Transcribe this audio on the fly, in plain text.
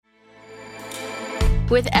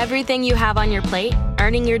With everything you have on your plate,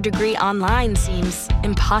 earning your degree online seems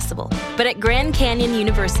impossible. But at Grand Canyon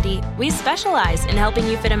University, we specialize in helping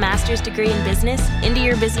you fit a master's degree in business into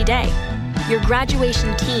your busy day. Your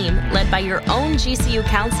graduation team, led by your own GCU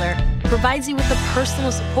counselor, provides you with the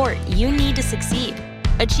personal support you need to succeed.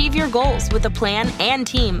 Achieve your goals with a plan and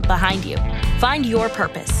team behind you. Find your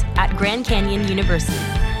purpose at Grand Canyon University.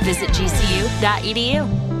 Visit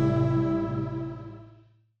gcu.edu.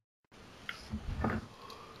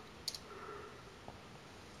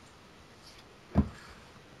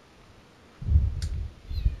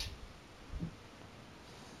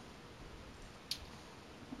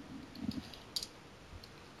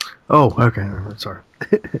 Oh, okay. Sorry.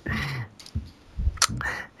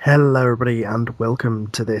 Hello, everybody, and welcome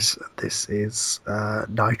to this. This is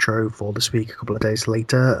Nitro for this week, a couple of days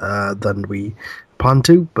later than we planned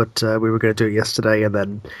to, but we were going to do it yesterday, and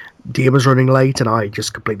then DM was running late, and I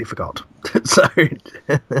just completely forgot. So,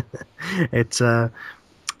 it's...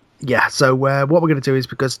 yeah, so what we're going to do is,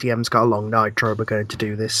 because DM's got a long Nitro, we're going to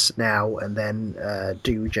do this now, and then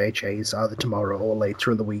do JJ's either tomorrow or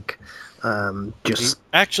later in the week.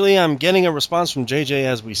 Actually, I'm getting a response from JJ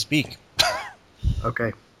as we speak.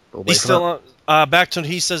 Okay. We'll He's still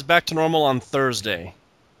he says back to normal on Thursday.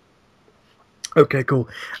 Okay, cool.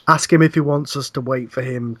 Ask him if he wants us to wait for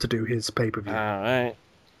him to do his pay-per-view. Alright.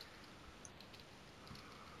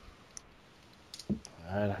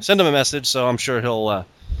 Send him a message, so I'm sure he'll...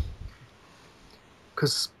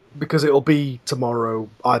 Because it'll be tomorrow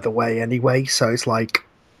either way anyway, so it's like...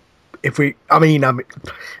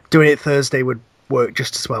 doing it Thursday would work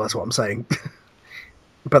just as well as what I'm saying.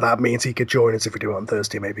 But that means he could join us if we do it on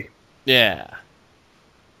Thursday, maybe. Yeah.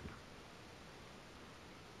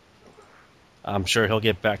 I'm sure he'll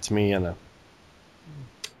get back to me in a...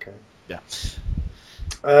 Okay. Yeah.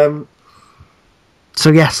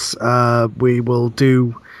 So yes, we will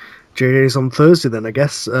do JJ's on Thursday then, I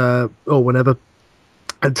guess, or whenever.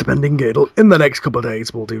 And depending, in the next couple of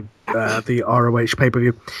days, we'll do the ROH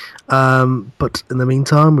pay-per-view. But in the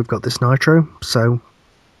meantime, we've got this Nitro, so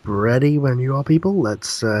ready when you are, people.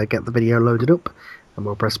 Let's get the video loaded up, and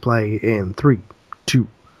we'll press play in 3, 2,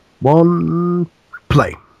 1,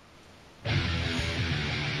 play.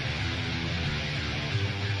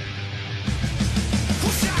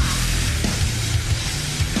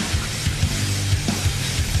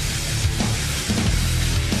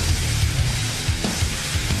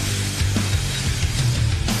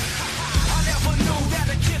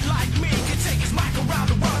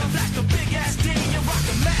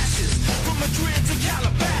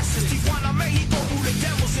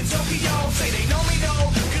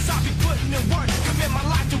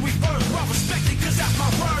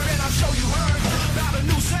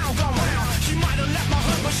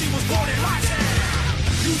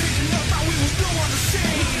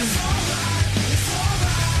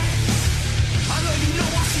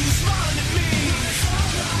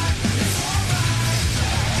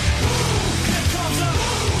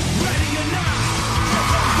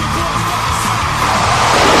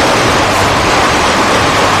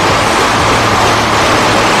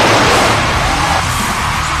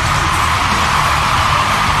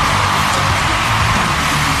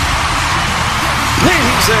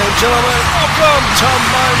 Gentlemen, welcome to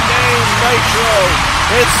Monday Nitro.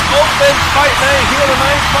 It's Open Fight Night here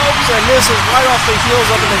tonight, folks, and this is right off the heels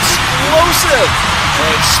of an explosive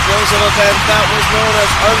event that was known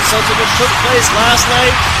as Uncensored, which took place last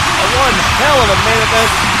night. A one hell of a main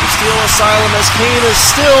event for Steel Asylum, as Kane is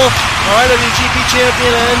still our IWGP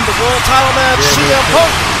champion, and the world title match, CM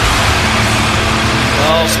Punk.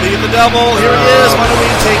 Well, speak of the devil, here he is. Why don't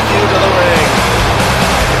we take you to the ring?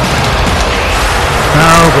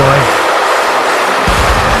 Oh boy.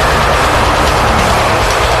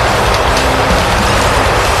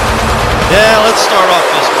 Yeah, let's start off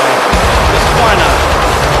this way. Why not?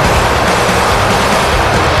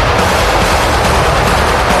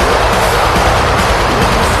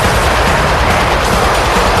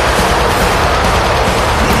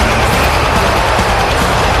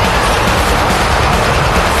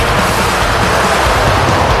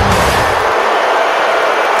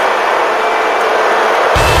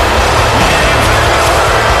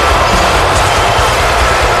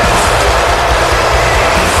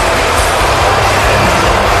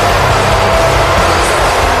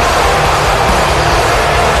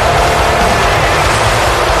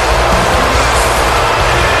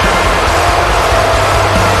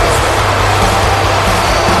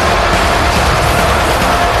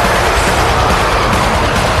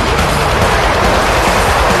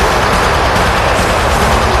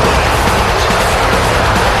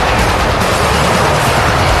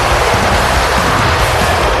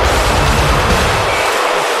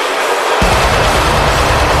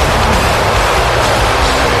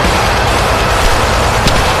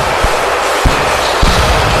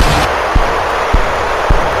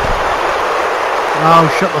 Oh,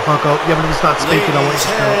 shut the fuck up. You haven't even started speaking. I want you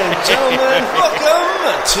to Ladies and gentlemen,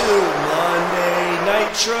 welcome to Monday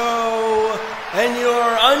Nitro. And your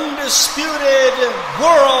undisputed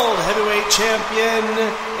World Heavyweight Champion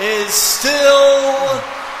is still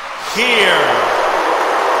here.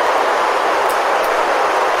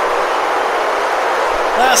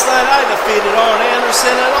 Last night I defeated Arn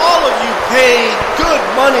Anderson, and all of you paid good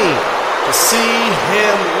money to see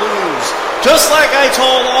him lose. Just like I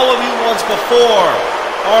told all of you once before,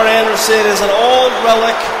 Arn Anderson is an old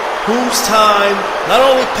relic whose time not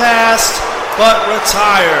only passed, but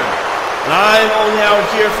retired. And I'm only out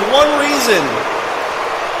here for one reason,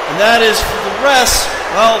 and that is for the rest,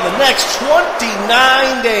 well, the next 29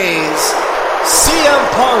 days, CM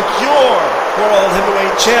Punk, your World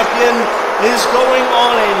Heavyweight Champion, is going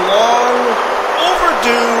on a long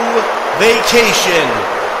overdue vacation.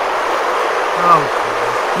 Oh.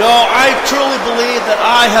 No, I truly believe that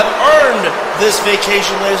I have earned this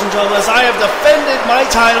vacation, ladies and gentlemen, as I have defended my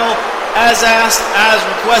title as asked, as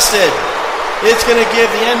requested. It's going to give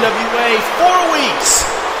the NWA 4 weeks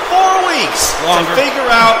to figure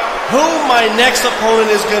out who my next opponent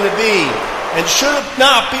is going to be. And should it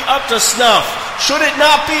not be up to snuff, should it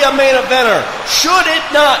not be a main eventer, should it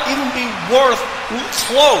not even be worth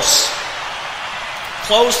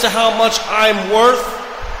close to how much I'm worth,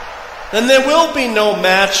 then there will be no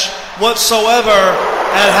match whatsoever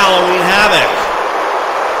at Halloween Havoc.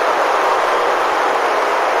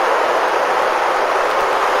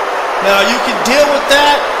 Now, you can deal with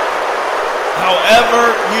that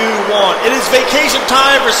however you want. It is vacation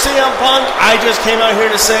time for CM Punk. I just came out here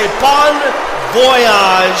to say bon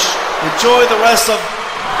voyage. Enjoy the rest of...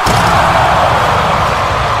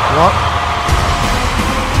 What?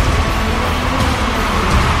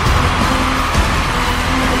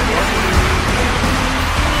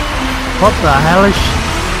 What the hell is...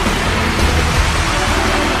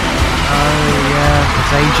 Oh, yeah,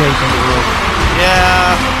 it's AJ from the world.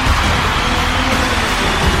 Yeah.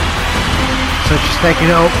 So she's taking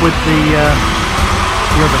it up with the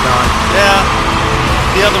other guy. Yeah,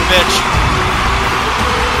 the other bitch.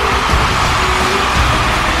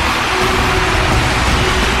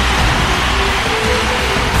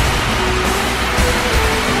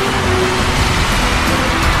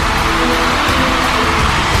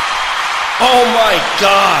 Oh my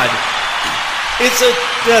God! It's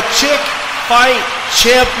the chick fight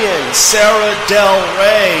champion, Sarah Del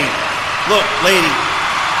Rey. Look, lady.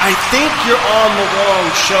 I think you're on the wrong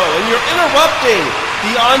show, and you're interrupting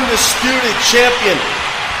the undisputed champion.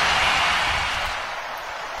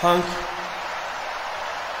 Punk,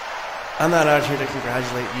 I'm not out here to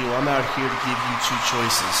congratulate you. I'm out here to give you two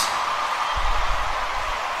choices.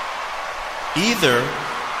 Either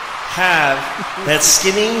have that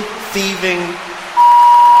skinny, thieving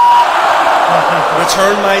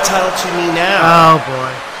return my title to me now. Oh, boy.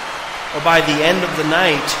 Or by the end of the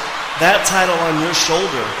night, that title on your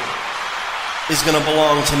shoulder is going to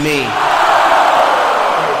belong to me.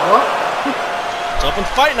 What? It's open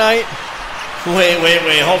fight night. Wait.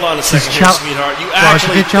 Hold on a second here, sweetheart. You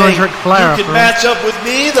actually think you can match up with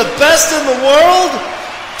me, the best in the world?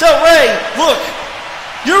 Del Rey, look.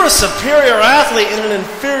 You're a superior athlete in an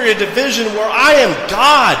inferior division where I am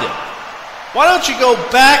God. Why don't you go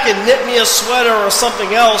back and knit me a sweater or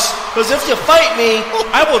something else? Because if you fight me,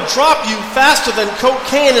 I will drop you faster than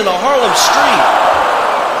cocaine in a Harlem street.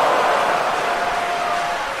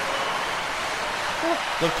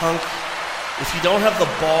 Look, Punk, if you don't have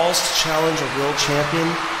the balls to challenge a real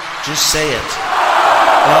champion, just say it.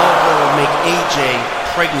 And I'll go and make AJ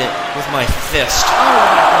pregnant with my fist.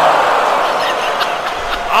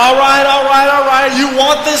 All right. You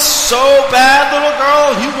want this so bad, little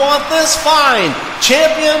girl? You want this? Fine.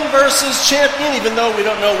 Champion versus champion, even though we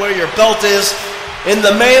don't know where your belt is, in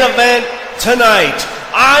the main event tonight.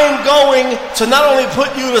 I'm going to not only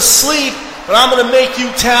put you to sleep, but I'm going to make you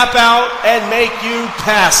tap out and make you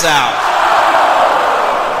pass out.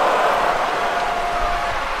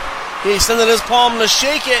 He extended his palm to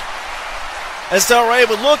shake it as Del Rey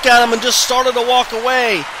would look at him and just started to walk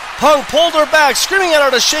away. Punk pulled her back, screaming at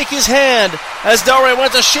her to shake his hand as Del Rey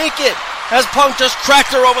went to shake it, as Punk just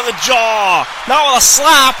cracked her over the jaw. Not with a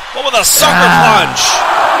slap, but with a sucker punch.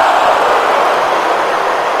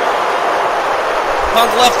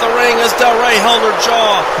 Punk left the ring as Del Rey held her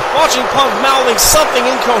jaw, watching Punk mouthing something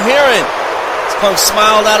incoherent. As Punk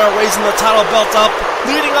smiled at her, raising the title belt up,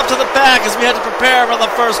 leading up to the back as we had to prepare for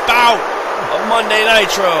the first bout of Monday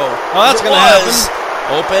Nitro. Well, that's going to happen.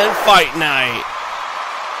 Open fight night.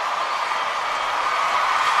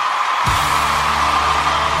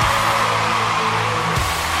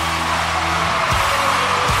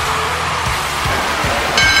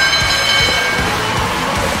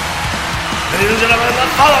 Ladies and gentlemen, the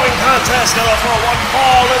following contest scheduled for one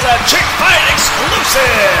fall is a chick fight exclusive.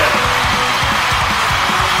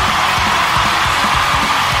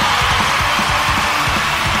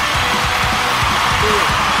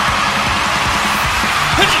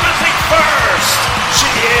 Introducing first, she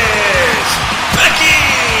is Becky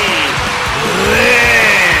Lynch.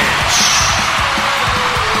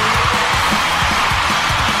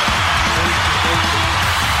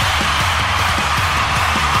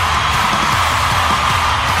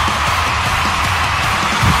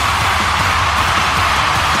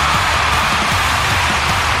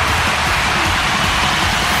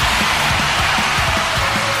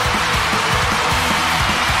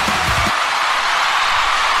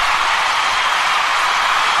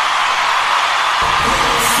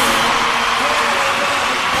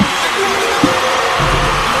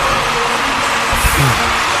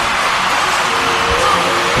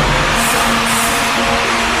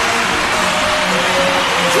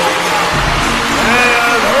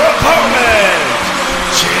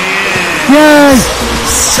 Yay!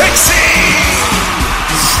 Sexy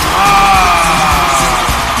Star.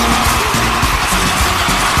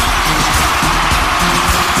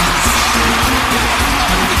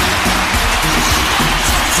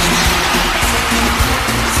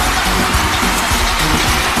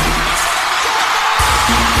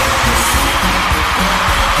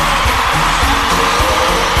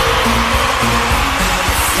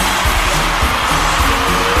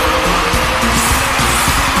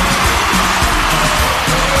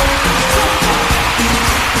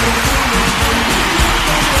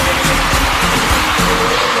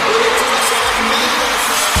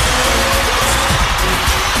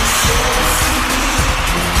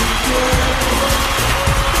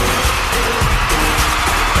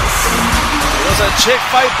 A chick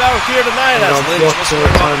fight out here tonight as Lynch was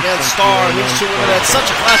squaring up against Star, and these two women had such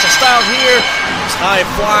a clash of style here. It's high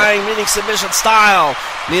flying, meaning submission style.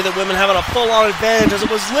 Neither women having a full-on advantage, as it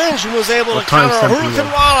was Lynch who was able to counter a Hurricane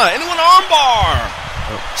Rana into an armbar,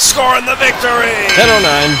 scoring the victory.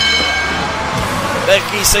 10:09.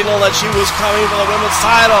 Becky signaled that she was coming for the women's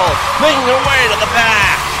title, making her way to the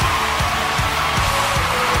back.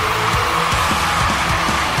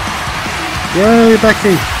 Yay,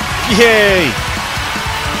 Becky! Yay!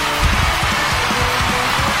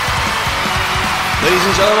 Ladies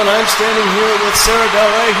and gentlemen, I'm standing here with Sarah Del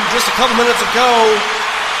Rey, who just a couple minutes ago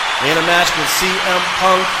in a match with CM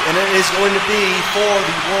Punk, and it is going to be for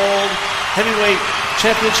the World Heavyweight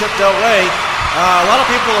Championship Del Rey. A lot of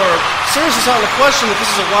people are seriously starting to question if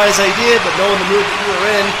this is a wise idea, but knowing the mood that you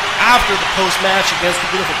were in after the post-match against the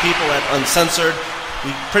beautiful people at Uncensored,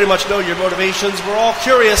 we pretty much know your motivations. We're all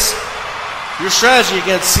curious your strategy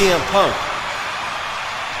against CM Punk.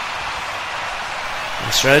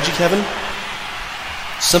 My strategy, Kevin?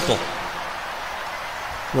 Simple.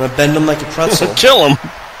 I'm going to bend him like a pretzel. Kill him.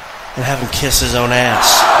 And have him kiss his own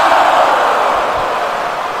ass.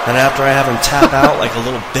 And after I have him tap out like a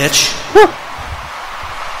little bitch,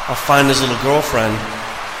 I'll find his little girlfriend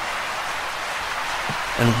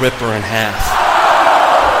and rip her in half.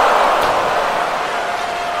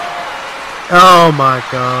 Oh my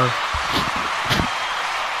god.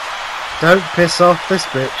 Don't piss off this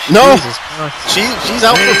bitch. No. Jesus Christ. She's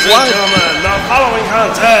out for Ladies and blood. gentlemen, the following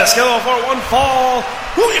contest scheduled for one fall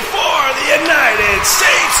will be for the United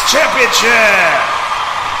States Championship.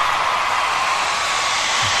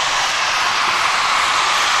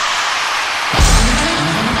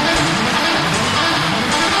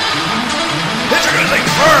 Introducing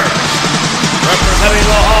first, representing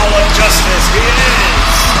the Hall of Justice, he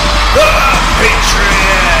is the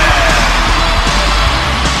Patriot.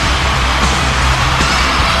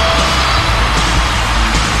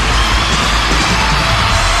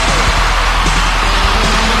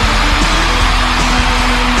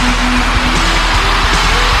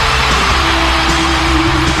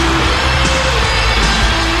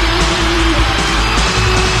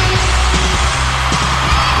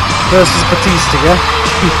 Versus Batista, yeah?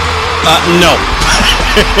 No.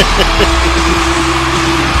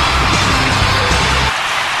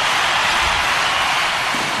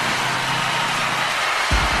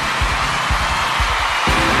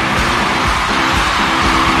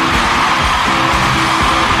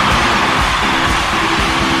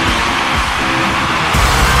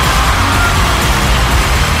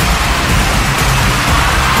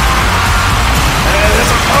 And his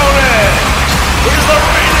opponent is the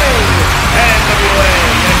reigning NWA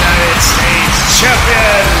United States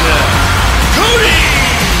Champion, Cody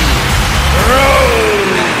Rhodes.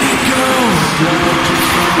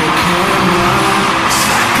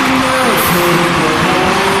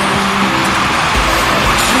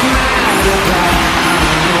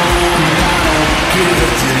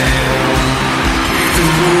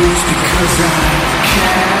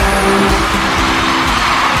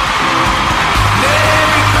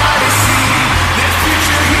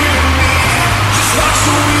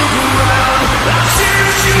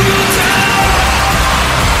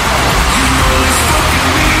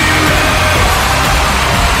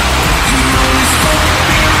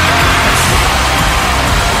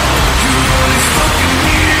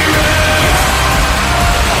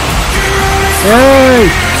 Hey!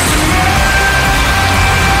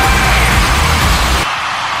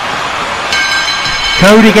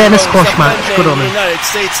 Cody getting a squash match. Good on him. United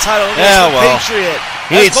States title against Yeah, well, Patriot.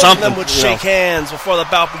 he As needs both something, of them would you know. shake hands before the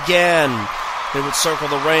bout began. They would circle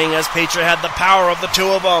the ring as Patriot had the power of the two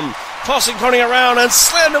of them, tossing Cody around and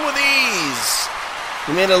slammed him with ease.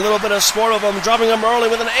 He made a little bit of sport of him, dropping him early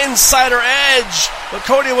with an insider edge, but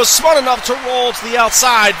Cody was smart enough to roll to the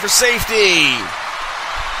outside for safety.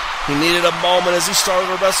 He needed a moment as he started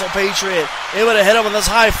to wrestle Patriot, able to hit him with his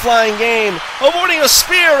high-flying game, avoiding a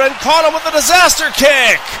spear and caught him with a disaster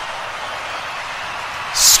kick.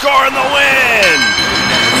 Scoring the win.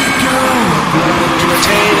 To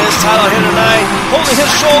retain his title here tonight, holding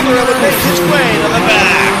his shoulder and would make his way to the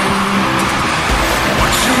back.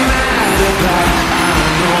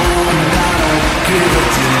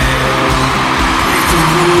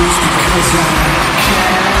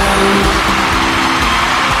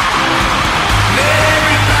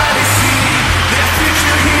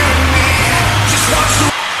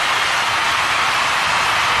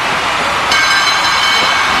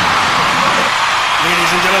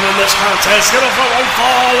 Ladies and gentlemen, this contest scheduled for one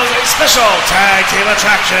fall is a special tag team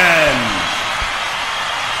attraction.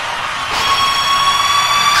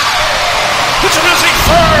 Introducing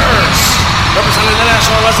first, representing the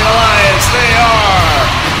National Wrestling Alliance, they are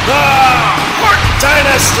the Havoc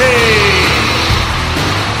Dynasty.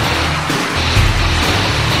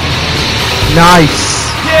 Nice.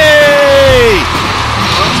 Yay!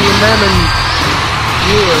 Watching them and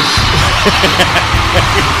viewers.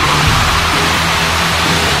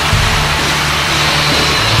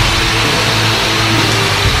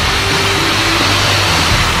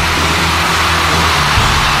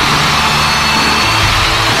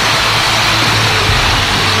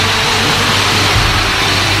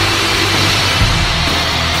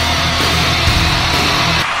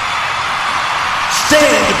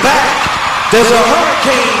 Stand back! There's a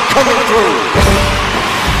hurricane coming through!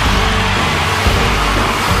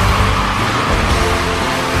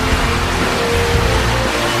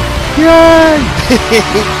 Yay!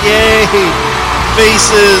 Yay!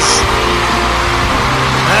 Faces.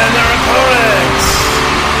 And their opponents,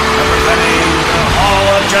 representing the Hall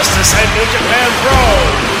of Justice and New Japan Pro,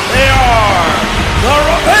 they are the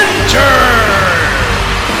Revengers.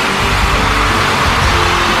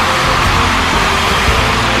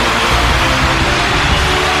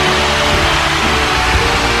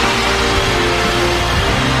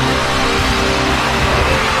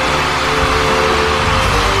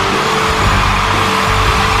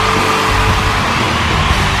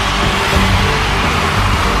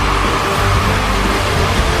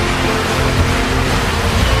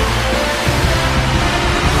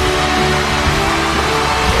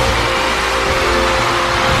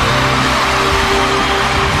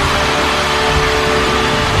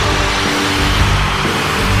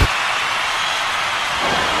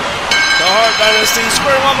 Dynasty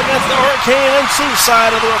squaring off against the Hurricane and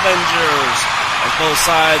Suicide of the Revengers. As both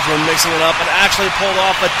sides were mixing it up and actually pulled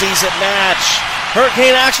off a decent match.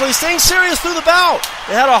 Hurricane actually staying serious through the bout.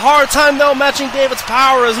 They had a hard time though matching David's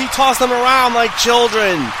power as he tossed them around like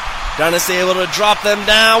children. Dynasty able to drop them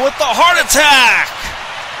down with the heart attack.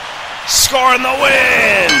 Scoring the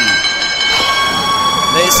win.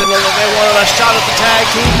 They signaled that they wanted a shot at the tag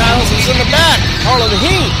team titles. He's in the back. Harlan and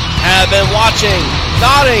he have been watching,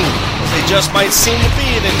 nodding. They just might seem to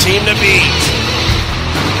be the team to beat.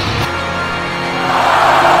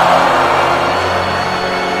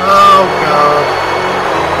 Oh, God.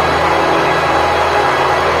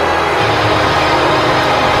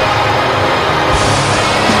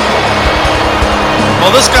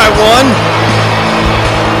 Well, this guy won.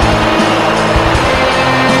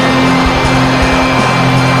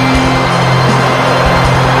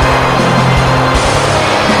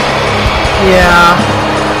 Yeah.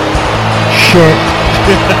 Shit.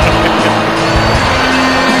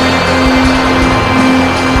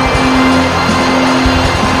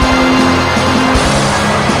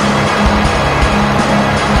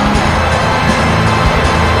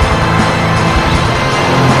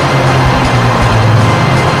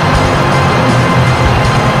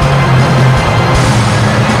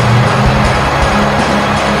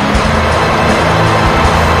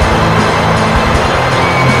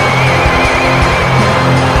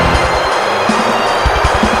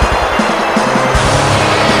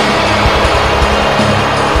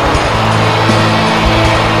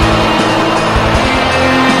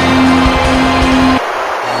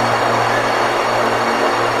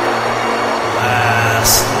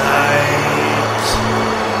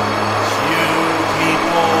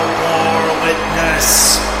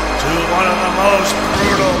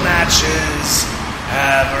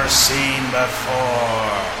 seen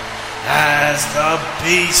before. As the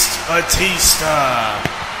Beast Batista,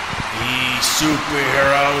 the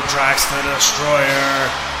superhero Drax the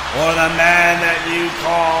Destroyer, or the man that you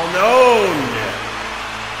call known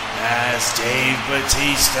as Dave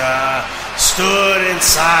Batista, stood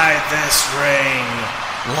inside this ring,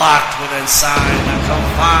 locked within the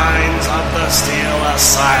confines of the Steel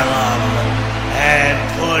Asylum, and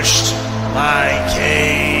pushed by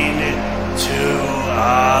Kane to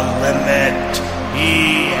a limit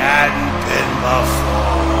he hadn't been before.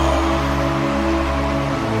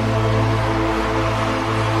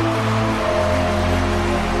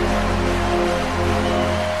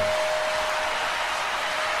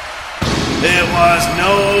 It was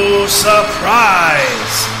no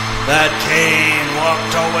surprise that Kane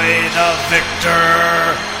walked away the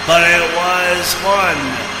victor, but it was one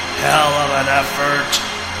hell of an effort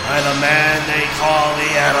by the man they call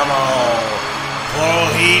the Animal. For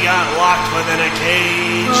he got locked within a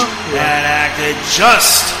cage and acted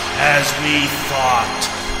just as we thought,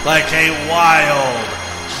 like a wild,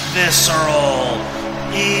 visceral,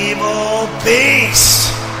 evil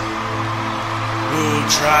beast who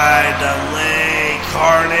tried to lay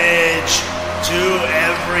carnage to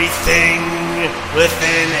everything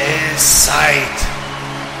within his sight.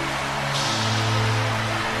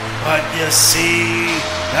 But you see,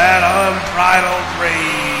 that unbridled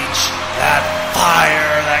rage, that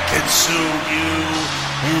fire that consumed you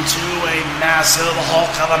into a massive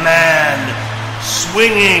hulk of a man,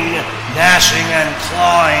 swinging, gnashing, and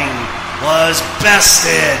clawing, was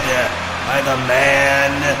bested by the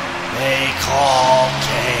man they call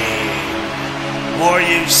Kane. For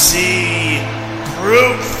you see,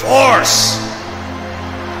 brute force,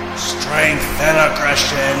 strength, and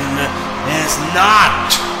aggression is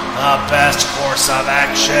not the best course of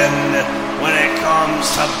action when it comes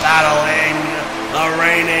to battling the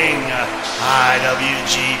reigning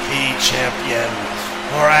IWGP champion.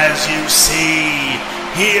 For as you see,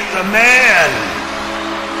 he is a man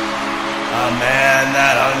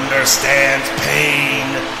that understands pain,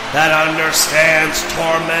 that understands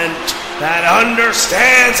torment, that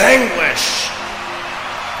understands anguish.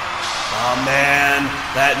 A man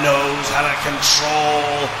that knows how to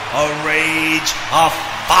control a rage, a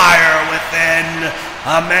fire within.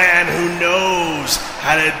 A man who knows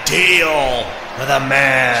how to deal with a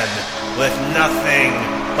man with nothing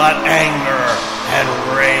but anger and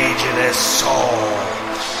rage in his soul.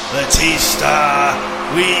 Batista,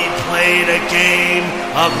 we played a game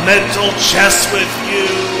of mental chess with you,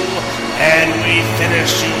 and we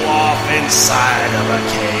finished you off inside of a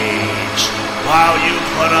cage, while you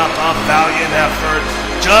put up a valiant effort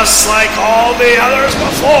just like all the others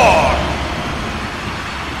before.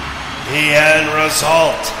 The end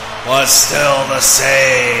result was still the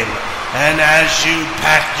same, and as you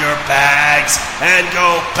packed your bags and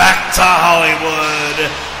go back to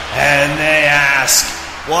Hollywood, and they ask,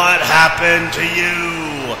 what happened to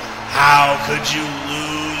you? How could you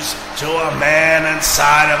lose to a man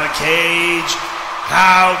inside of a cage?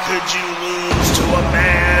 How could you lose to a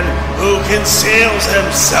man who conceals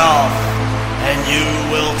himself? And you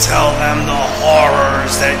will tell them the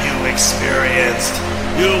horrors that you experienced.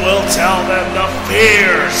 You will tell them the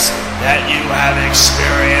fears that you have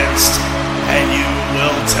experienced. And you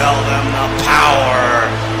will tell them the power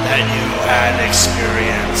that you had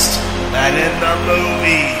experienced. That in the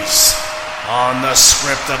movies, on the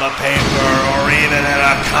script of a paper, or even in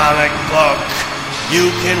a comic book,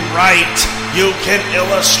 you can write, you can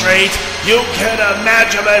illustrate, you can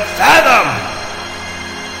imagine and fathom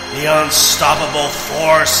the unstoppable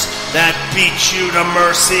force that beats you to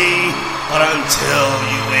mercy. But until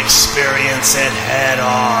you experience it head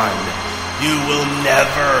on, you will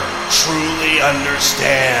never truly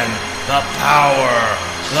understand the power,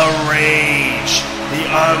 the rage, the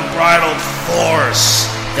unbridled force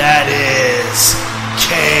that is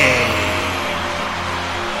Kane.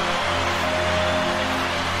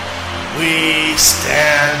 We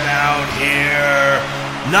stand out here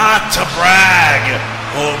not to brag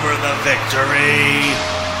over the victory,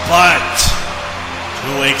 but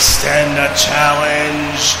to extend a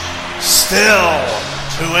challenge still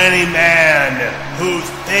to any man who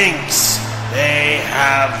thinks they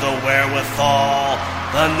have the wherewithal,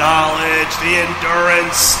 the knowledge, the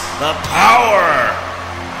endurance, the power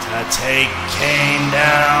to take Kane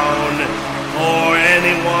down. For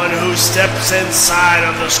anyone who steps inside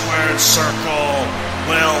of the squared circle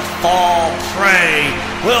will fall prey,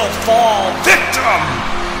 will fall victim,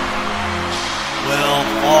 will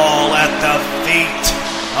fall at the feet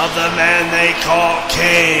of the man they call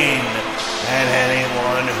Kane. And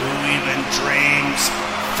anyone who even dreams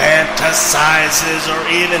fantasizes or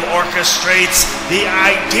even orchestrates the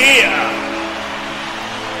idea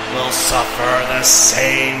will suffer the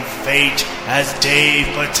same fate as Dave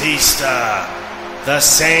Bautista, the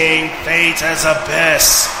same fate as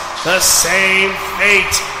Abyss, the same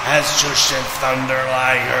fate as Jushin Thunder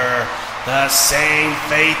Liger, the same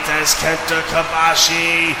fate as Kenta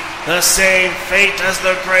Kobashi, the same fate as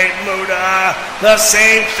the Great Muta, the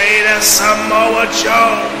same fate as Samoa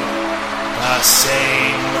Joe, the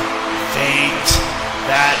same fate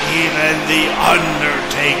that even The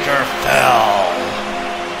Undertaker fell.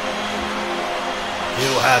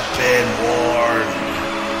 You have been warned.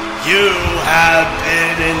 You have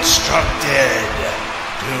been instructed.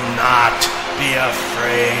 Do not be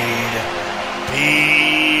afraid.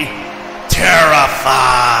 Be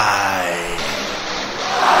terrified.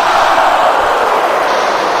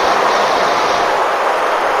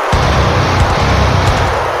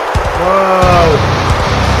 Whoa.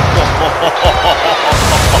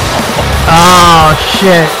 Oh,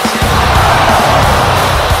 shit.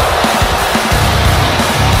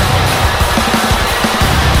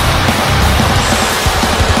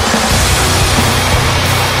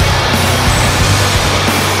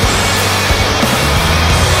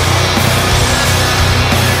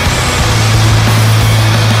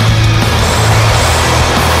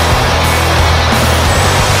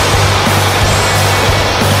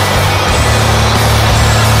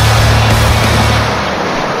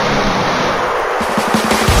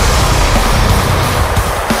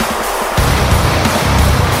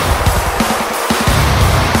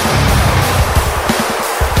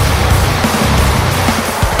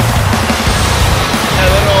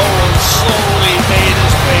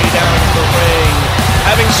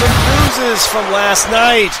 From last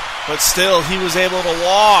night, but still he was able to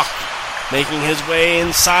walk, making his way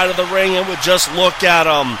inside of the ring and would just look at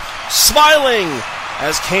him, smiling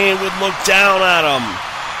as Kane would look down at him.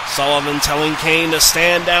 Sullivan telling Kane to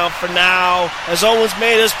stand down for now as Owens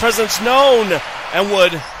made his presence known and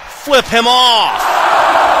would flip him off.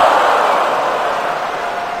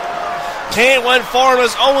 Kane went for him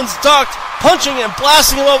as Owens ducked, punching and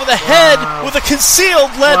blasting him over the head with a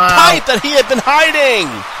concealed lead pipe that he had been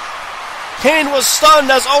hiding. Kane was stunned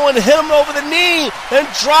as Owen hit him over the knee and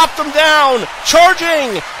dropped him down,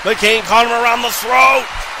 charging. But Kane caught him around the throat.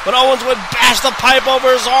 But Owens would bash the pipe over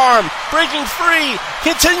his arm, breaking free,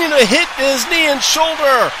 continuing to hit his knee and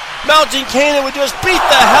shoulder. Mounting Kane and would just beat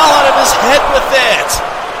the hell out of his head with it.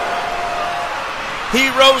 He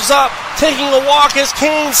rose up, taking a walk as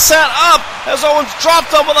Kane sat up as Owens dropped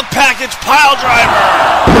him with a package pile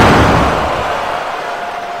driver.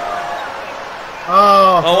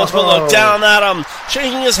 Owens would look down at him,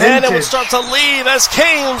 shaking his hand and would start to leave as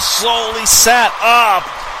Kane slowly sat up.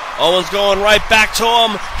 Owens going right back to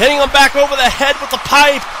him, hitting him back over the head with the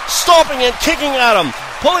pipe, stomping and kicking at him,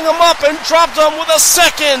 pulling him up and dropped him with a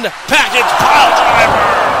second package pile driver.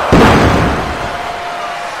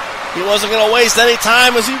 He wasn't going to waste any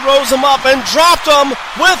time as he rose him up and dropped him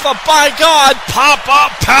with a, by God,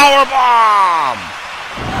 pop-up powerbomb.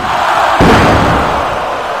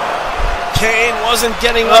 Kane wasn't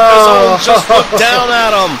getting up as Owens just looked down at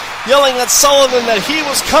him, yelling at Sullivan that he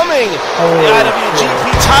was coming. The IWGP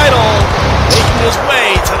title making his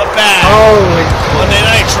way to the bag. Monday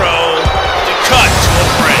Nitro to cut to a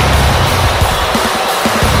break.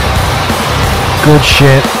 Good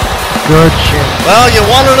shit. Good shit. Well, you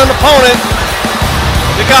wanted an opponent.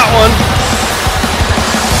 You got one.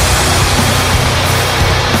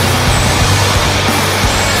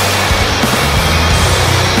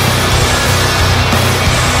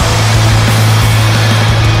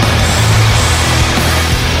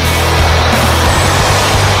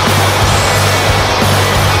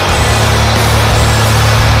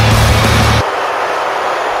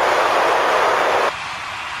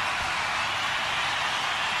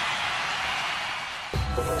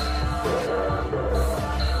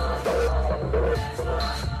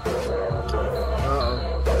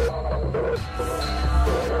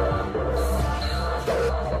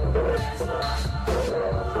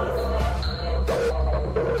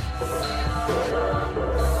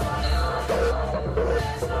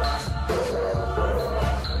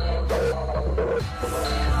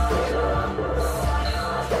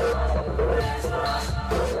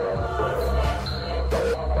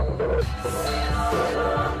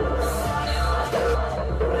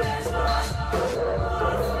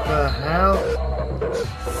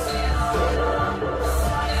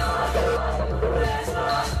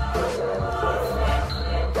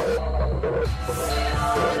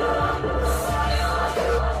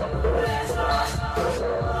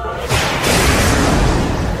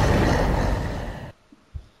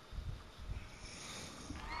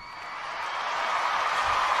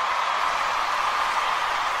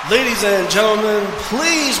 Ladies and gentlemen,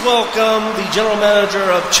 please welcome the general manager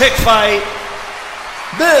of Chick Fight,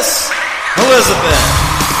 Miss Elizabeth.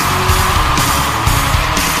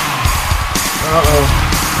 Uh-oh.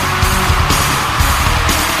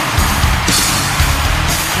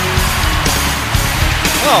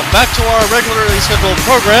 Well, back to our regularly scheduled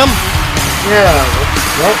program. Yeah,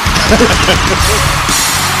 well.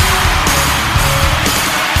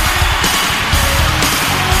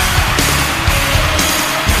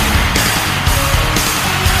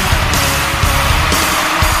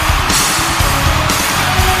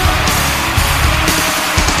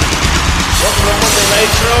 Welcome to Monday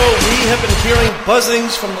Nitro. We have been hearing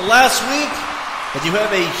buzzings from the last week, but you have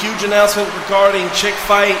a huge announcement regarding Chick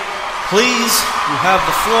Fight. Please, you have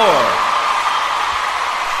the floor.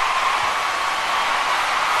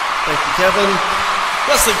 Thank you, Kevin.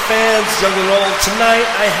 Wrestling fans, young and old, tonight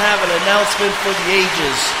I have an announcement for the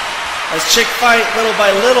ages. As Chick Fight, little by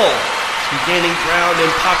little, is gaining ground in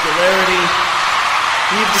popularity,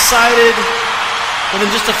 we've decided that in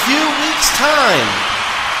just a few weeks' time,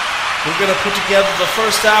 we're going to put together the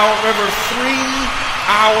first ever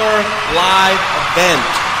 3-hour live event.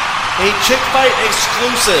 A Chick Fight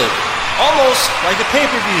exclusive, almost like a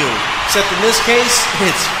pay-per-view, except in this case,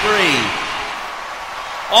 it's free.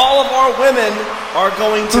 All of our women are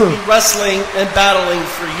going to be wrestling and battling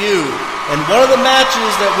for you. And one of the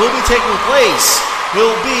matches that will be taking place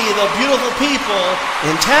will be the beautiful people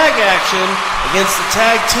in tag action against the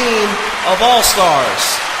tag team of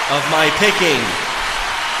All-Stars of my picking.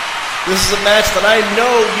 This is a match that I know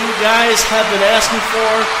you guys have been asking for,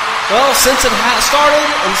 well, since it started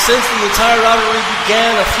and since the entire rivalry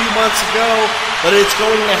began a few months ago, but it's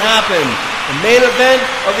going to happen. The main event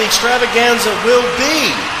of the extravaganza will be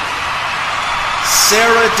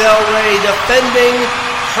Sarah Del Rey defending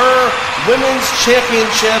her women's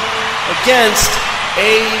championship against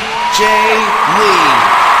AJ Lee.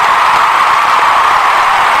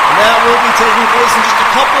 And that will be taking place in just a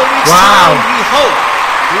couple of weeks' time, we hope.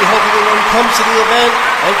 We hope everyone comes to the event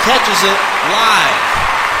and catches it live.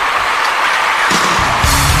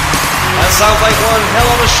 That sounds like one hell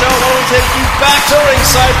of a show. Why don't we take you back to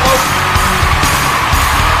ringside, folks?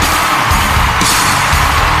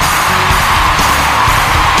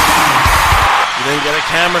 You then get a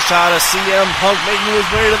camera shot of CM Punk making his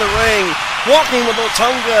way to the ring, walking with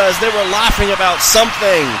Otunga as they were laughing about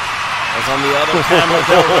something. As on the other camera,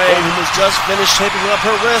 Del Rey, who was just finished taping up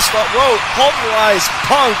her wrist, wrote pulverized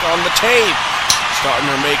Punk on the tape,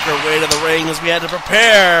 starting to make her way to the ring as we had to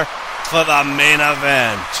prepare for the main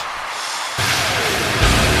event.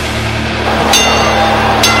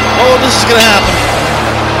 Oh, this is gonna happen.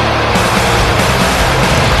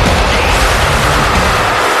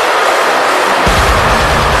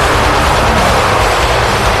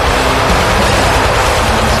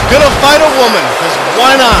 Gonna fight a woman, because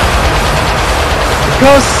why not?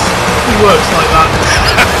 Because he works like that.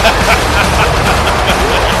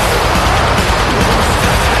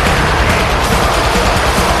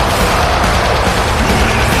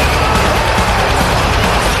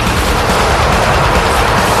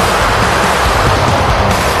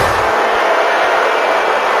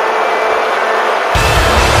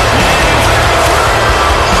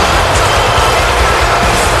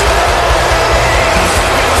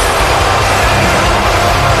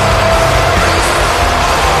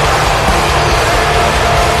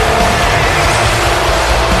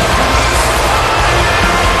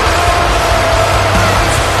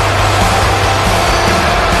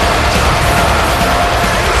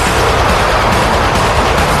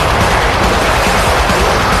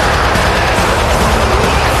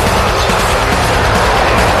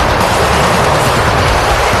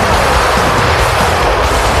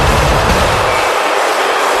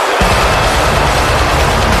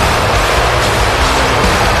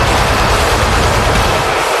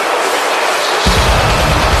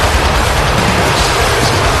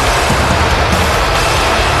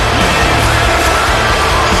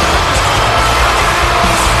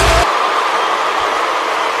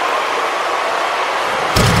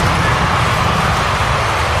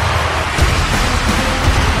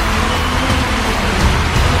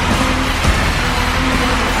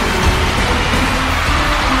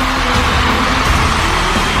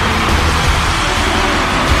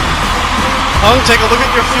 Punk, take a look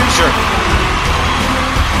at your future.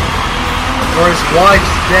 Or his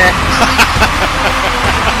wife's dead.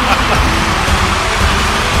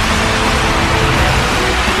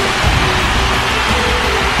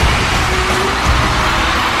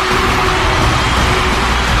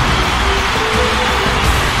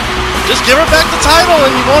 Just give her back the title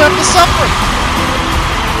and you won't have to suffer.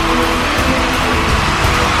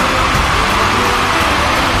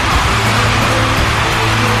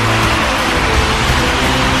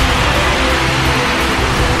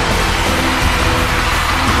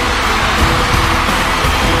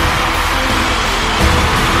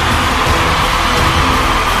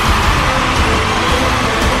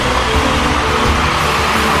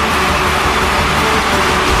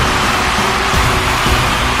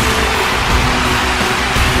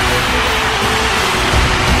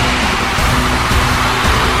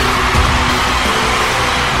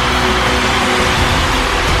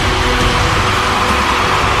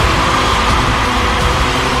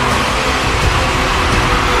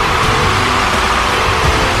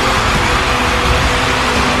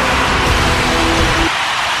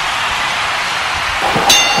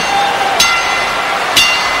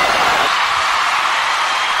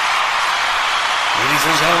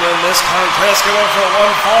 contest going for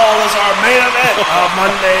one fall is our main event of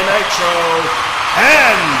Monday Nitro,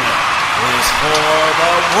 and is for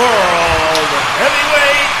the World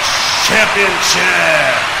Heavyweight Championship.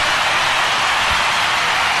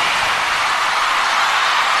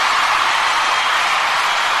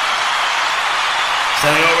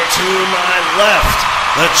 Standing over to my left,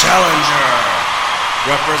 the challenger.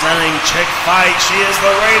 Representing Chick Fight, she is the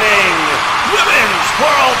reigning Women's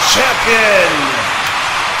World Champion,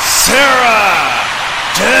 Sarah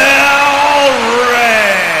Del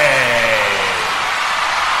Rey.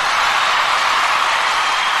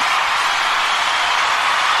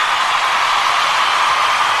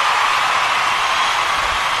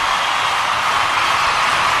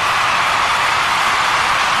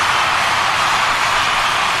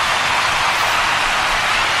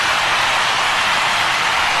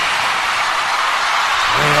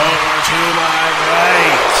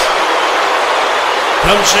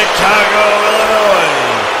 From Chicago,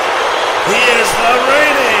 Illinois, he is the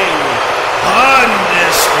reigning,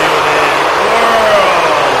 undisputed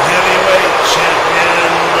World Heavyweight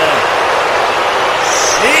Champion,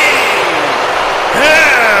 CM Punk.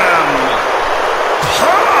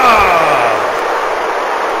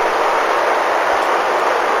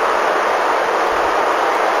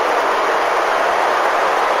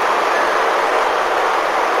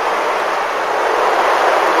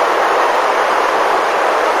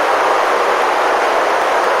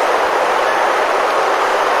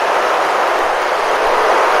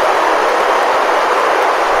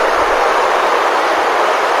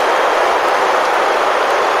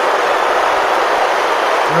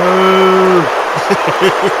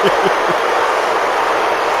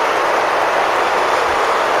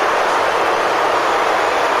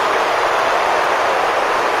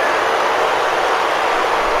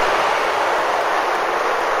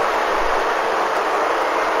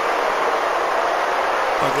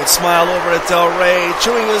 Punk would smile over at Del Rey,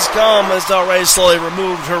 chewing his gum as Del Rey slowly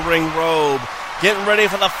removed her ring robe, getting ready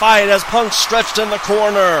for the fight as Punk stretched in the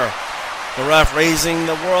corner. The ref raising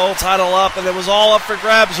the world title up, and it was all up for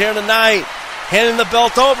grabs here tonight, handing the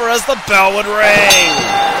belt over as the bell would ring.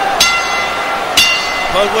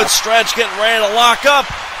 Punk would stretch, getting ready to lock up,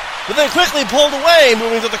 but then quickly pulled away,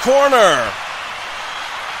 moving to the corner.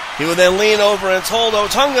 He would then lean over and told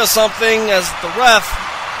Otunga something as the ref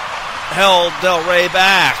held Del Rey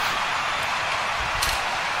back.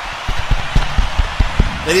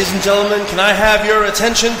 Ladies and gentlemen, can I have your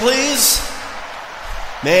attention, please?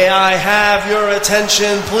 May I have your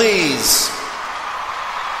attention, please?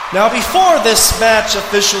 Now, before this match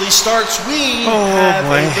officially starts, we have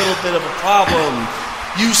a little bit of a problem.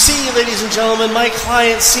 You see, ladies and gentlemen, my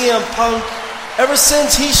client CM Punk, ever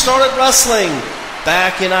since he started wrestling,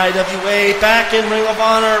 back in IWA, back in Ring of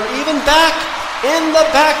Honor, even back in the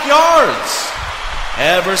backyards,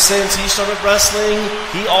 ever since he started wrestling,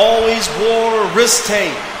 he always wore wrist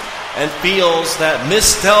tape and feels that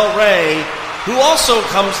Miss Del Rey, who also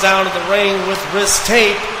comes down to the ring with wrist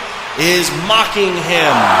tape, is mocking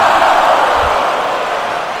him.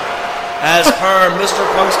 As per Mr.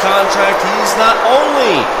 Punk's contract, he's not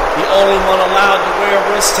only the only one allowed to wear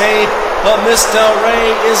wrist tape, but Miss Del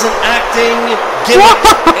Rey is an acting gimmick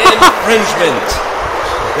infringement.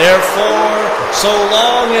 Therefore, so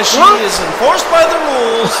long as she is enforced by the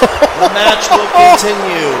rules, the match will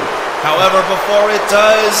continue. However, before it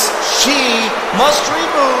does, she must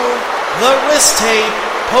remove the wrist tape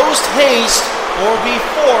post-haste or be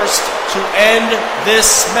forced to end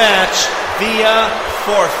this match via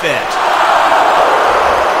forfeit.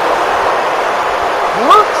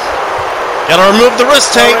 What? Gotta remove the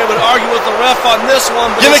wrist tape. I would argue with the ref on this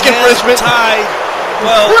one, but gimmick his hands infringement. tied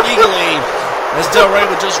well eagerly as Del Rey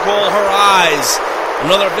would just roll her eyes.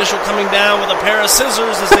 Another official coming down with a pair of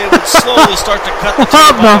scissors as they would slowly start to cut the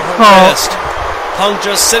tape off of her wrist. Punk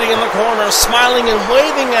just sitting in the corner, smiling and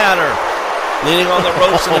waving at her, leaning on the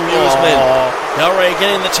ropes in amusement. Del Rey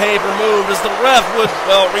getting the tape removed as the ref would,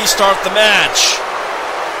 restart the match.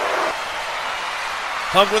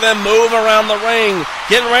 Punk would then move around the ring,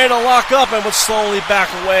 getting ready to lock up, and would slowly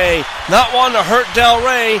back away. Not wanting to hurt Del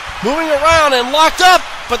Rey, moving around and locked up,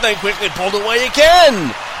 but then quickly pulled away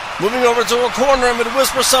again. Moving over to a corner and would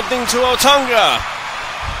whisper something to Otunga.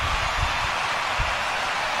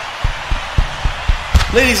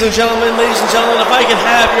 Ladies and gentlemen, if I can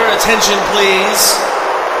have your attention, please.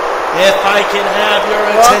 If I can have your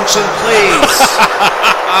attention, please.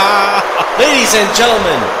 Ladies and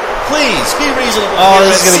gentlemen, please be reasonable. Oh,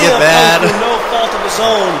 this is going to get bad. Punk, through no fault of his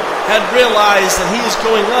own, had realized that he is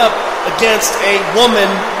going up against a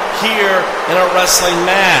woman here in a wrestling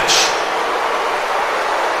match.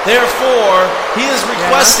 Therefore, he is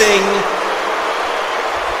requesting...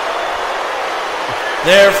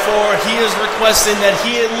 Therefore, he is requesting that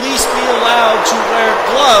he at least be allowed to wear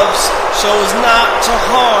gloves so as not to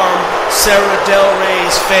harm Sarah Del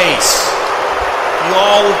Rey's face. You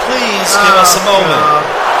all will please give us a moment.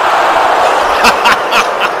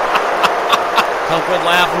 Punk would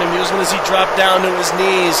laugh in amusement as he dropped down to his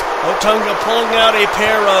knees, Otunga pulling out a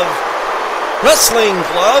pair of wrestling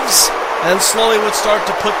gloves and slowly would start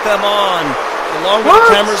to put them on. The longer the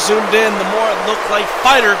camera zoomed in, the more it looked like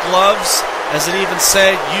fighter gloves, as it even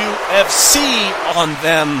said UFC on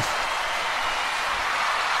them.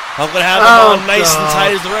 Punk would have them on nice and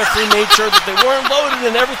tight as the referee made sure that they weren't loaded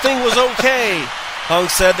and everything was okay.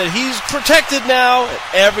 Punk said that he's protected now and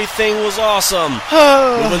everything was awesome.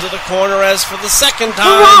 Moving to the corner as for the second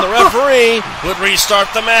time, the referee would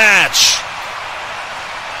restart the match.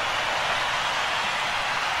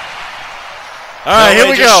 Alright, here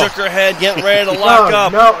we go. Shook her head, getting ready to lock up.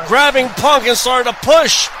 Grabbing Punk and started to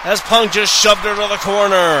push as Punk just shoved her to the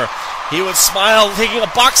corner. He would smile, taking a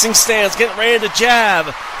boxing stance, getting ready to jab.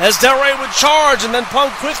 As Del Rey would charge, and then Punk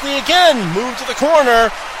quickly again moved to the corner,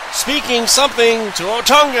 speaking something to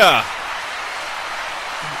Otunga.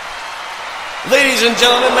 Ladies and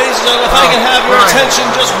gentlemen, if I can have your attention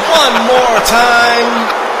just one more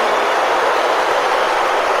time.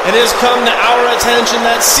 It has come to our attention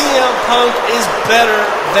that CM Punk is better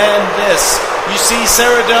than this. You see,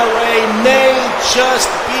 Sarah Del Rey may just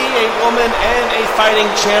be a woman and a fighting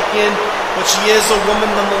champion, but she is a woman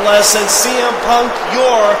nonetheless. And CM Punk,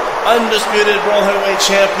 your undisputed World Heavyweight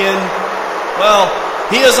Champion, well,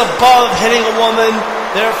 he is above hitting a woman.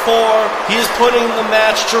 Therefore, he is putting the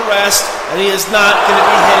match to rest, and he is not going to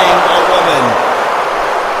be hitting a woman.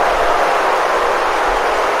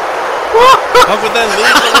 Punk would then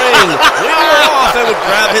leave the ring, leaving her off, and would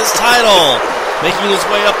grab his title, making his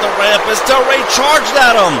way up the ramp as Del Rey charged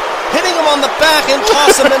at him, hitting him on the back and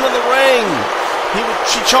tossed him into the ring.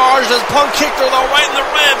 She charged as Punk kicked her though right in the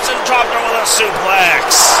ribs and dropped her with a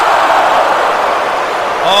suplex.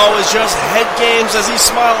 Oh, it was just head games as he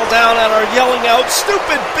smiled down at her, yelling out,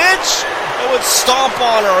 "Stupid bitch!" and would stomp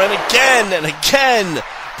on her, and again,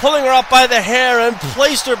 pulling her up by the hair and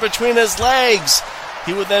placed her between his legs.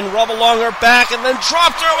 He would then rub along her back and then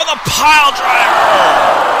dropped her with a pile driver.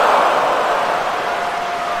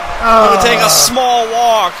 He would take a small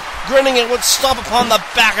walk, grinning and would stomp upon the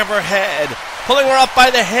back of her head, pulling her up by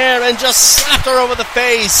the hair and just slapped her over the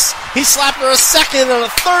face. He slapped her a second and a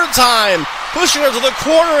third time, pushing her to the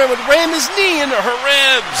corner and would ram his knee into her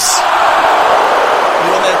ribs. He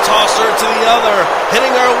would then toss her to the other,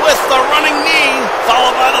 hitting her with the running knee,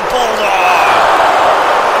 followed by the bulldog.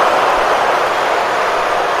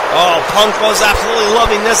 Oh, Punk was absolutely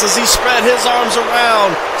loving this as he spread his arms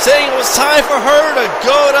around, saying it was time for her to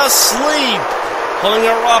go to sleep. Pulling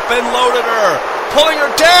her up and loaded her, pulling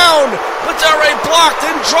her down, but Del Rey blocked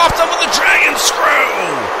and dropped him with a dragon screw.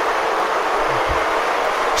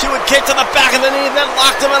 She would kick to the back of the knee, then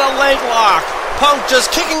locked him in a leg lock. Punk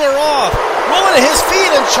just kicking her off, rolling to his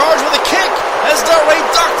feet and charged with a kick as Del Rey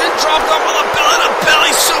ducked and dropped him with a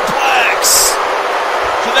belly-to-belly suplex.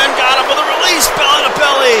 She then got him with a release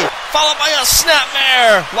belly-to-belly, followed by a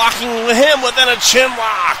snapmare, locking him within a chin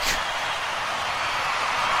lock.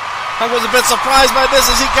 Punk was a bit surprised by this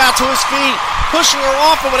as he got to his feet, pushing her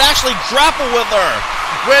off and would actually grapple with her,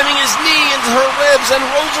 ramming his knee into her ribs and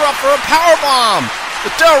rose her up for a powerbomb.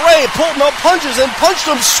 But Del Rey pulled no punches and punched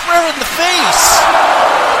him square in the face.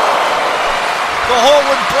 The hold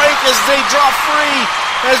would break as they dropped free,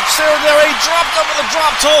 as Sarah Del Rey dropped up with a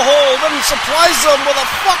drop toe hold and surprised them with a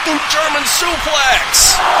fucking German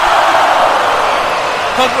suplex.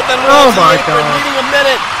 Punk would then roll to the apron, needing a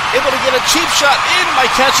minute, able to get a cheap shot in by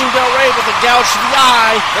catching Del Rey with a gouge to the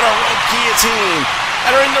eye, then a rope guillotine.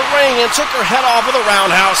 Entering the ring and took her head off with a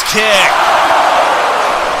roundhouse kick.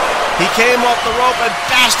 He came off the rope and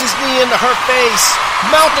bashed his knee into her face,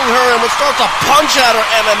 mounting her and would start to punch at her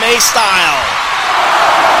MMA style.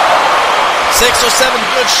 6 or 7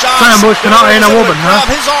 good shots. Ain't a woman, huh?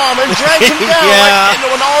 Grab his arm and drag him down right into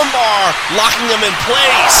an armbar, locking him in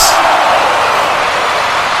place.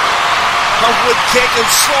 Punk would kick and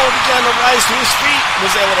slowly began to rise to his feet,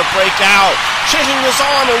 was able to break out, shaking his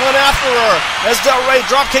arm and went after her as Del Rey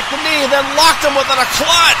drop-kicked the knee and then locked him within a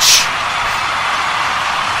clutch.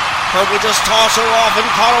 Punk would just toss her off and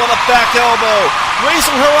caught her with a back elbow,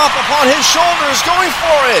 raising her up upon his shoulders, going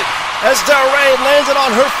for it as Del Rey landed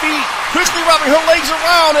on her feet, quickly wrapping her legs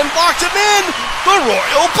around and locked him in the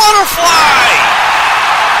Royal Butterfly.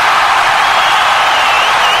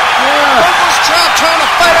 Punk was trapped trying to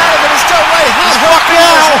fight out of it as Del Rey had her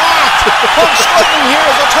fingers locked. Punk struggling here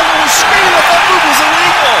as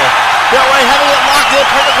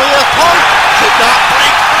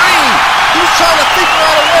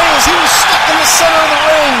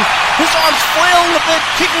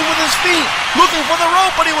kicking with his feet, looking for the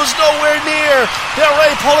rope, but he was nowhere near. Del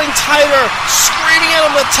Rey pulling tighter, screaming at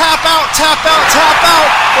him to tap out,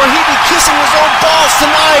 or he'd be kissing his own balls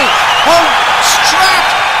tonight. Punk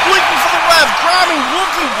strapped, blinking for the ref, grabbing,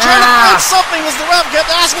 looking, trying to find something as the ref kept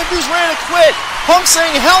asking if he was ready to quit. Punk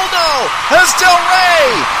saying hell no, as Del Rey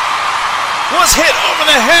was hit over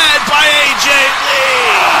the head by AJ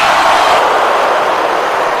Lee.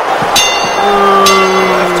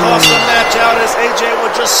 Ref tossed the match out as AJ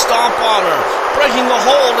would just stomp on her, breaking the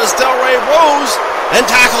hold as Del Rey rose and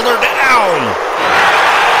tackled her down.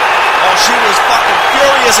 Oh, she was fucking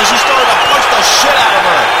furious as she started to punch the shit out of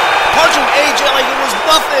her, punching AJ like it was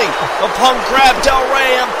nothing. The Punk grabbed Del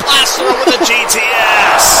Rey and blasted her with a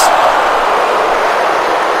GTS.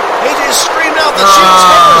 AJ screamed out that she was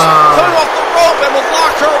hers, coming off the rope and would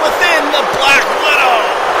lock her within the Black Widow.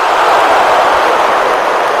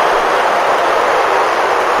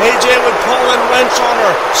 AJ would pull and wrench on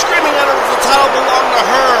her, screaming at her if the title belonged to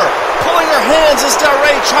her, pulling her hands as Del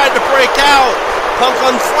Rey tried to break out. Punk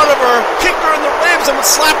in front of her, kicked her in the ribs and would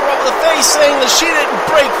slap her over the face, saying that she didn't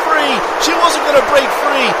break free. She wasn't going to break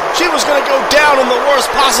free. She was going to go down in the worst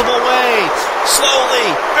possible way. Slowly,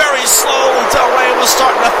 very slowly, Del Rey was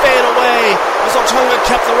starting to fade away as Otunga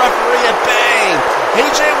kept the referee at bay.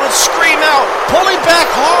 AJ would scream out, pulling back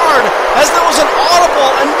hard as there was an audible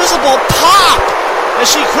and visible pop as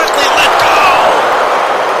she quickly let go.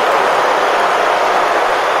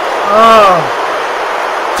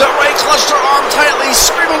 Del Rey clutched her arm tightly,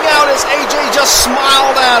 screaming out as AJ just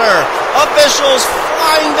smiled at her. Officials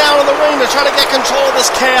flying down in the ring to try to get control of this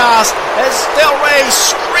chaos as Del Rey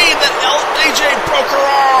screamed that AJ broke her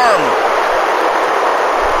arm.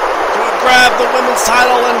 She would grab the women's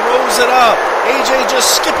title and rose it up. AJ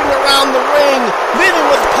just skipping around the ring, leaving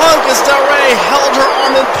with Punk as Del Rey held her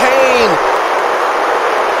arm in pain.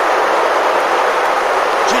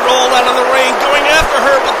 She rolled out of the ring, going after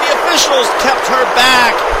her, but the officials kept her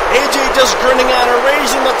back. AJ just grinning at her,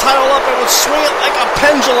 raising the title up and would swing it like a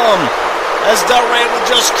pendulum as Del Rey would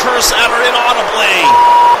just curse at her inaudibly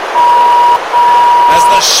as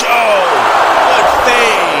the show would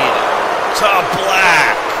fade to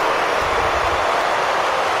black.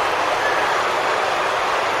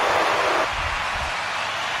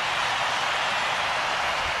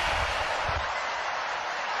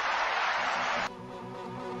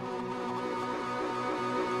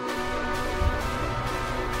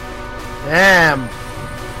 Damn.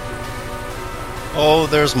 Oh,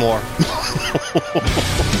 there's more.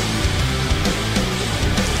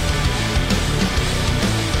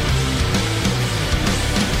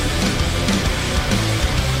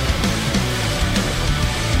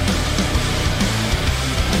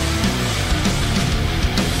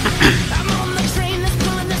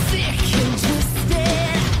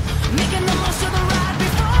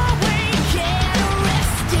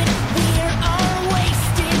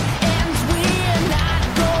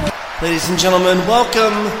 Ladies and gentlemen,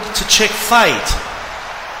 welcome to Chick Fight.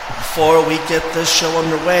 Before we get this show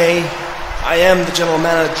underway, I am the general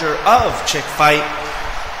manager of Chick Fight.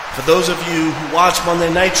 For those of you who watch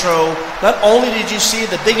Monday Nitro, not only did you see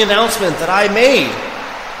the big announcement that I made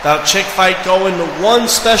about Chick Fight going to one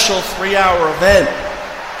special 3-hour event,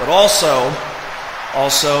 but also,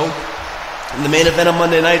 in the main event of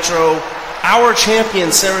Monday Nitro, our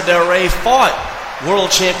champion Sarah Del Rey fought world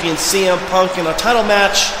champion CM Punk in a title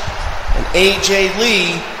match, and AJ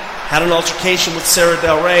Lee had an altercation with Sarah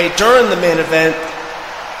Del Rey during the main event.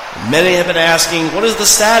 Many have been asking, what is the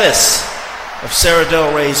status of Sarah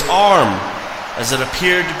Del Rey's arm, as it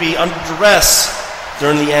appeared to be under duress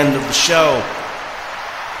during the end of the show?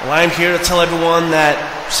 Well, I'm here to tell everyone that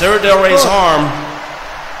Sarah Del Rey's arm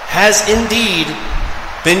has indeed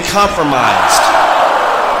been compromised.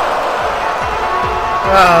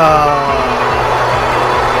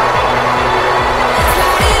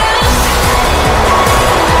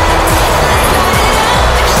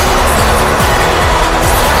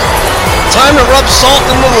 Time to rub salt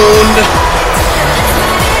in the wound.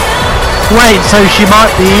 Wait, so she might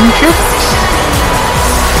be injured?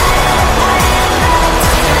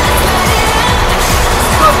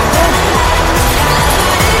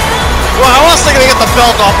 Well, how else are they gonna get the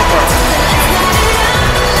belt off of her?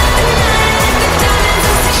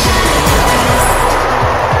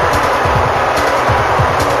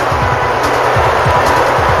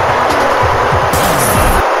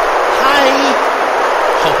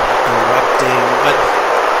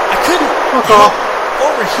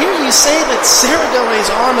 Over here you say that Sarah Del Rey's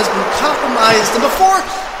arm has been compromised, and before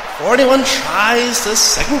anyone tries to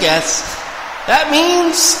second guess, I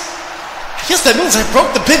guess that means I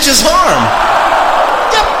broke the bitch's arm.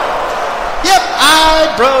 Yep. Yep,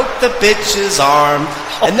 I broke the bitch's arm.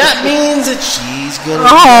 And that means that she's gonna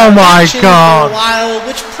Oh my for God. a while,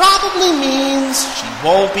 which probably means she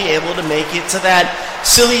won't be able to make it to that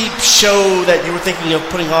silly show that you were thinking of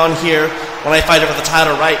putting on here when I fight over the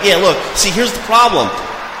title, right? Yeah, look, see, here's the problem.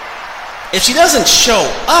 If she doesn't show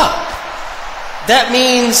up, that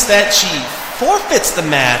means that she forfeits the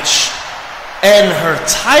match and her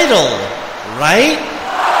title, right?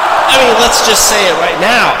 I mean, let's just say it right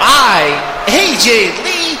now. AJ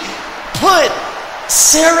Lee, put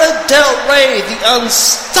Sarah Del Rey, the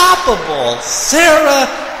unstoppable Sarah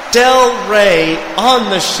Del Rey, on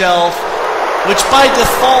the shelf, which by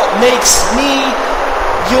default makes me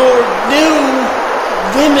your new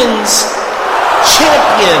women's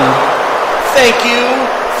champion. Thank you,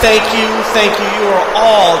 thank you, thank you. You are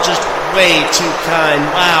all just way too kind.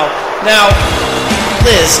 Wow. Now,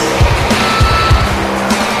 Liz.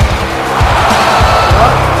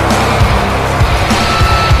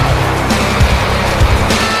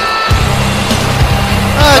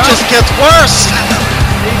 It just gets worse.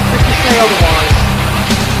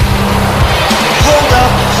 Hold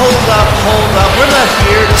up. We're not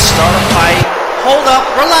here to start a fight. Hold up,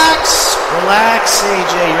 relax,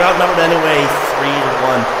 AJ. You're outnumbered anyway,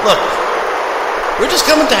 3-1. Look, we're just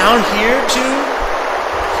coming down here to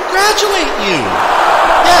congratulate you.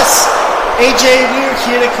 Yes, AJ, we're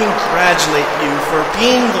here to congratulate you for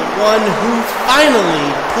being the one who finally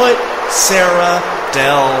put Sarah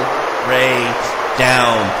Del Rey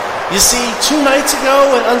down. You see, 2 nights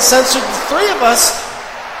ago at Uncensored, the three of us,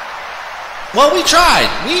 well, we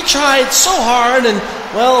tried. We tried so hard, and,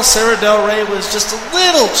 well, Sarah Del Rey was just a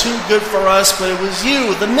little too good for us, but it was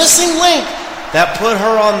you, the missing link, that put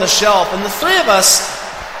her on the shelf. And the three of us,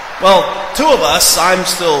 well, 2 of us, I'm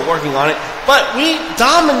still working on it, but we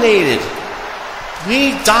dominated.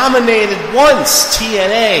 We dominated once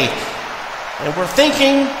TNA. And we're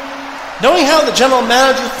thinking, knowing how the general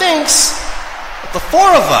manager thinks, the 4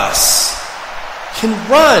 of us can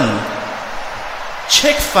run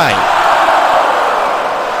Chick Fight.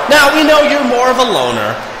 Now, we know you're more of a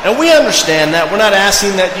loner, and we understand that. We're not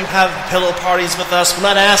asking that you have pillow parties with us. We're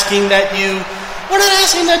not asking that you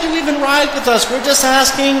even ride with us. We're just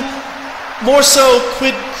asking, more so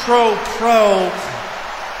quid pro pro,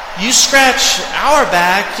 you scratch our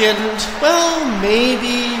back, and, well,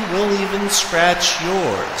 maybe we'll even scratch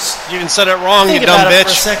yours. You even said it wrong, you dumb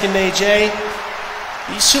bitch. Think about it for a second, AJ.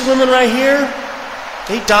 These 2 women right here,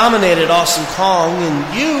 they dominated Awesome Kong, and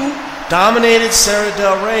you dominated Sarah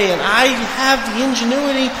Del Rey, and I have the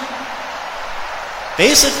ingenuity,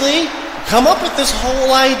 basically, come up with this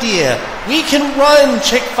whole idea. We can run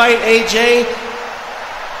Chick Fight, AJ,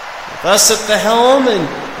 with us at the helm and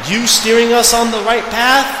you steering us on the right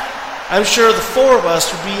path. I'm sure the 4 of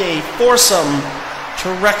us would be a foursome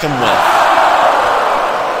to reckon with.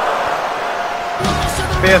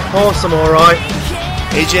 Be a foursome, alright.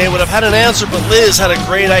 AJ would have had an answer, but Liz had a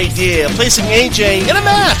great idea, placing AJ in a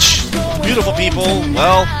match. Beautiful people,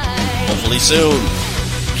 well, hopefully soon.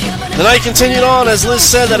 The night continued on as Liz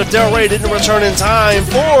said that if Del Rey didn't return in time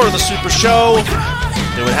for the Super Show,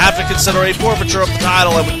 they would have to consider a forfeiture of the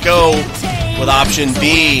title and would go with option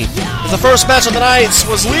B. The first match of the night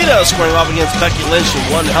was Lita squaring off against Becky Lynch in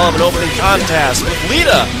one hell of an opening contest, with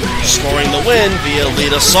Lita scoring the win via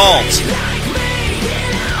Lita Salt.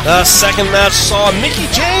 The second match saw Mickie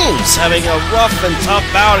James having a rough and tough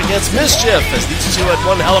bout against Mischief as these 2 had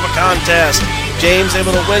one hell of a contest. James able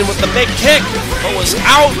to win with the big kick, but was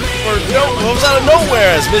out of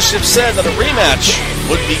nowhere as Mischief said that a rematch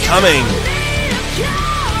would be coming.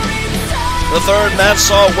 The third match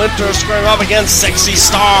saw Winter squaring off against Sexy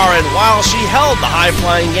Star, and while she held the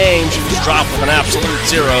high-flying game, she was dropped with an absolute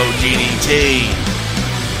 0 DDT.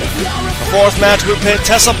 The fourth match would pit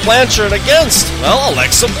Tessa Blanchard against, well,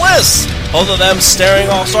 Alexa Bliss. Both of them starting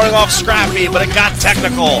off scrappy, but it got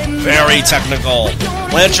technical. Very technical.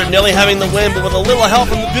 Blanchard nearly having the win, but with a little help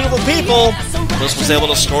from the beautiful people, Bliss was able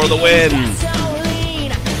to score the win.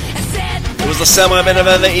 It was the semi-main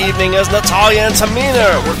event of the evening as Natalya and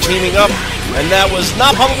Tamina were teaming up, and that was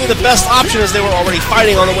not probably the best option as they were already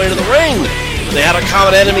fighting on the way to the ring. But they had a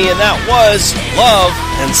common enemy, and that was Love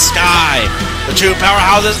and Sky. The 2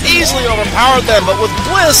 powerhouses easily overpowered them, but with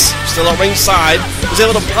Bliss still at ringside, was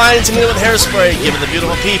able to blind Tamina with hairspray, giving the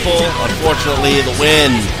beautiful people, unfortunately, the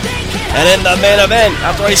win. And in the main event,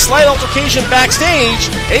 after a slight altercation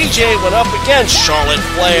backstage, AJ went up against Charlotte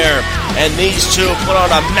Flair. And these two put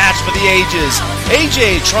on a match for the ages.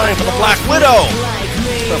 AJ trying for the Black Widow.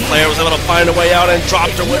 But Flair was able to find a way out and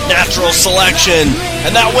dropped her with natural selection.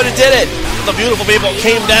 And that would have did it. The beautiful people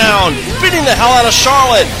came down, beating the hell out of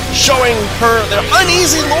Charlotte, showing her their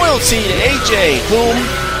uneasy loyalty to AJ, whom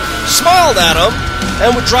smiled at him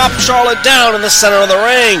and would drop Charlotte down in the center of the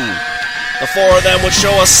ring. The four of them would show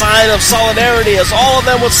a sign of solidarity as all of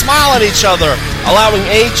them would smile at each other, allowing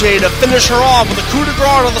AJ to finish her off with a coup de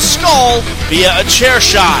grace to the skull via a chair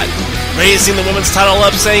shot, raising the women's title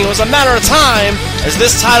up, saying it was a matter of time as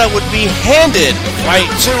this title would be handed right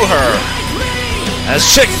to her. As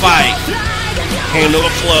Chick Fight came to a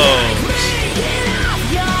close.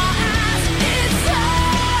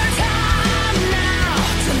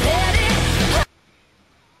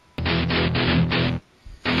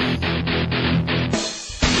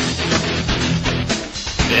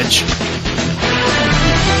 Bitch.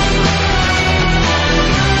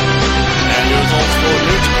 And the results for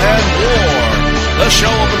New Japan War. The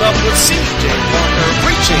show opened up with CJ Parker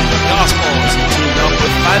preaching the Gospels and teamed up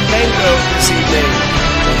with Fandango this evening.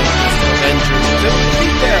 The Avengers was able to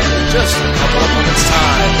defeat them in just a couple of moments'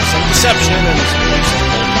 time. Some deception and some use of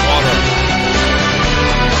cold water.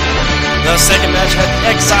 The second match had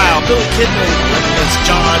Exile, Billy Kidman against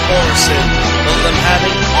John Morrison. Both of them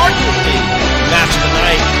having arguably the match of the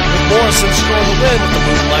night, with Morrison scoring the win with the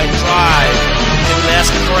Moonlight Drive. Kidman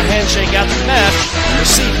asking for a handshake after the match and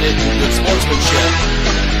received it with good sportsmanship.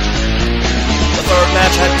 The third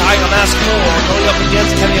match had Tiger Mask 4 going up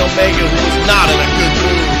against Kenny Omega, who was not in a good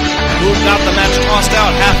mood. Who got the match tossed out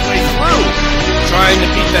halfway through, trying to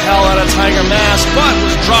beat the hell out of Tiger Mask, but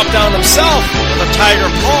was dropped down himself with a Tiger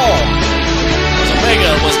Palm, as Omega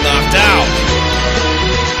was knocked out.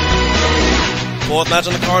 Fourth match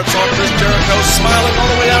on the card saw Chris Jericho smiling all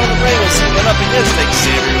the way out of the ring as he went up against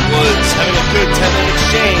Xavier Woods, having a good 10-minute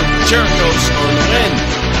exchange. Jericho scored the win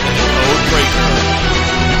with the Code Breaker.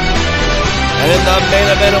 And in the main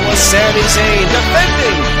event, it was Sami Zayn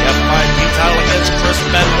defending the F5P title against Chris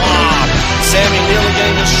Benoit. Sami nearly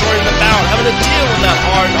getting destroyed in the bout, having to deal with that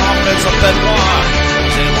hard offense of Benoit. He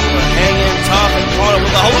was able to hang in tough and caught him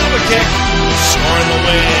with a haluva kick, scoring the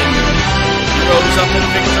win. He rose up in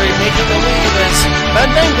victory, making the lead as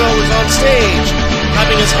Fandango was on stage,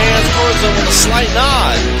 clapping his hands towards him with a slight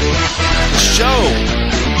nod.